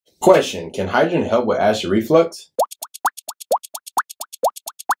Question: can hydrogen help with acid reflux?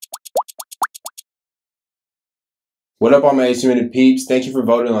 What up, all my 8-minute peeps? Thank you for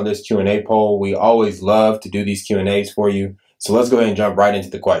voting on this Q&A poll. We always love to do these Q&As for you. So let's go ahead and jump right into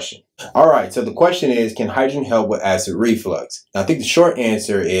the question. All right, so the question is, can hydrogen help with acid reflux? I think the short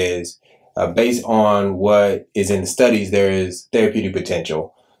answer is, based on what is in the studies, there is therapeutic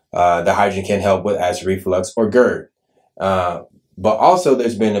potential. The hydrogen can help with acid reflux or GERD. But also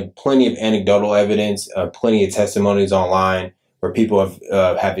there's been plenty of anecdotal evidence, plenty of testimonies online where people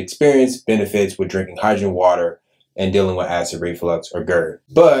have experienced benefits with drinking hydrogen water and dealing with acid reflux or GERD.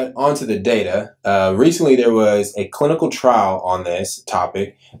 But onto the data. Recently there was a clinical trial on this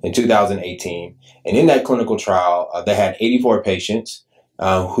topic in 2018. And in that clinical trial, they had 84 patients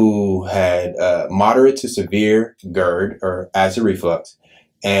who had moderate to severe GERD or acid reflux.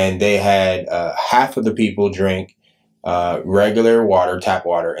 And they had half of the people drink regular water, tap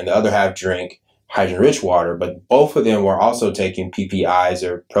water, and the other half drink hydrogen-rich water. But both of them were also taking PPIs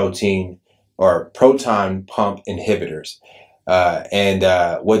or proton pump inhibitors.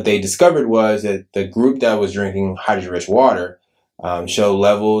 What they discovered was that the group that was drinking hydrogen-rich water showed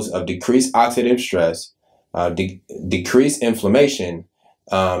levels of decreased oxidative stress, decreased inflammation,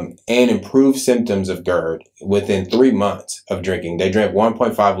 and improved symptoms of GERD within 3 months of drinking. They drank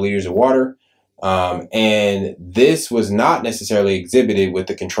 1.5 liters of water, and this was not necessarily exhibited with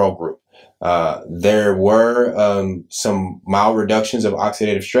the control group. There were some mild reductions of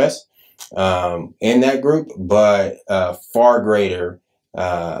oxidative stress in that group, but far greater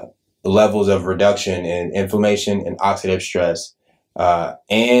levels of reduction in inflammation and oxidative stress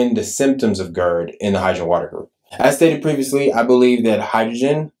and the symptoms of GERD in the hydrogen water group. As stated previously, I believe that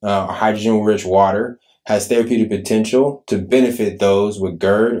hydrogen-rich water has therapeutic potential to benefit those with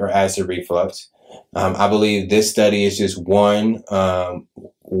GERD or acid reflux. I believe this study is just one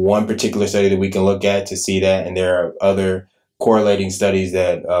particular study that we can look at to see that, and there are other correlating studies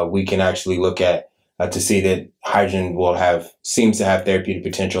that we can actually look at to see that hydrogen seems to have therapeutic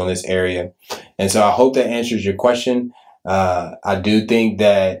potential in this area. And so I hope that answers your question. I do think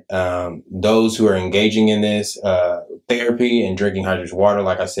that those who are engaging in this therapy and drinking hydrogen water,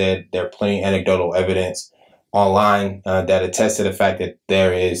 like I said, there are plenty of anecdotal evidence online that attests to the fact that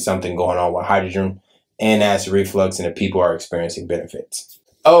there is something going on with hydrogen and acid reflux and that people are experiencing benefits.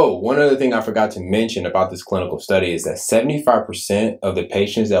 Oh, one other thing I forgot to mention about this clinical study is that 75% of the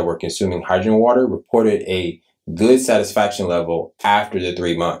patients that were consuming hydrogen water reported a good satisfaction level after the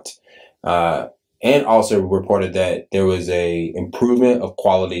 3 months. And also reported that there was a improvement of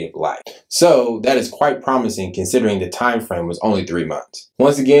quality of life. So that is quite promising considering the time frame was only 3 months.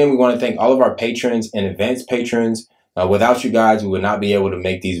 Once again, we want to thank all of our patrons and advanced patrons. Without you guys, we would not be able to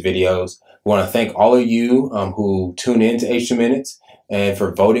make these videos. We want to thank all of you who tune in to H2 Minutes and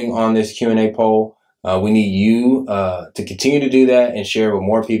for voting on this Q&A poll. We need you to continue to do that and share with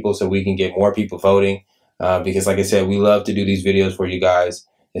more people so we can get more people voting. Because like I said, we love to do these videos for you guys.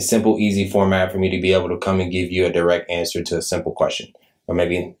 A simple, easy format for me to be able to come and give you a direct answer to a simple question. Or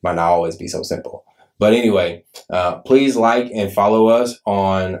maybe it might not always be so simple. But anyway, please like and follow us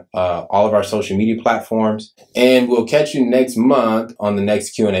on all of our social media platforms. And we'll catch you next month on the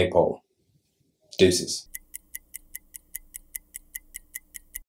next Q&A poll. Deuces.